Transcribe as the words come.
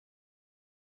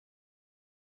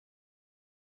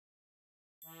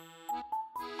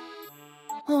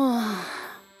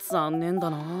残念だ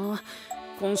な。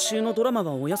今週のドラマ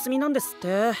はお休みなんですっ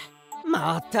て。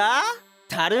また？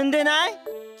たるんでない？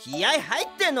気合入っ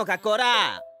てんのかこ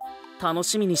ら。楽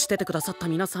しみにしててくださった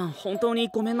皆さん、本当に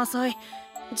ごめんなさい。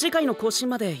次回の更新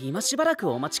まで今しばらく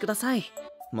お待ちください。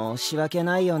申し訳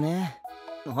ないよね。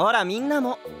ほらみんな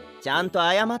もちゃんと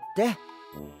謝って。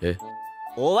え？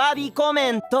お詫びコ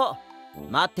メント。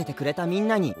待っててくれたみん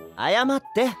なに謝っ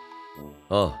て。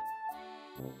ああ。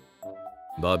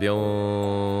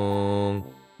ba-byon。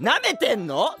なめてん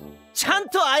の？ちゃん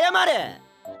と謝れ。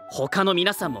他の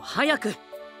皆さんも早く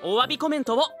お詫びコメン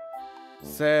トを。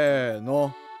せー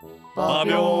の。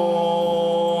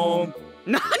ba-byon。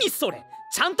何それ、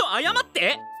ちゃんと謝っ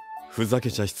て。ふざ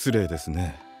けちゃ失礼です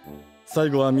ね。最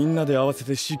後はみんなで合わせ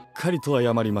てしっかりと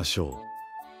謝りましょう。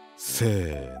せ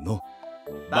ーの。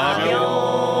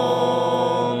ba-byon。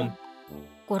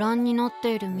ご覧になっ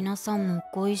ている皆さんも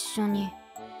ご一緒に。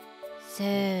せ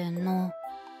ーの。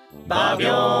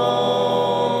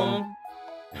ba-byon。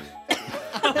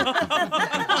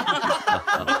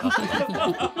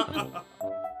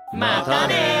また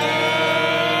ねー。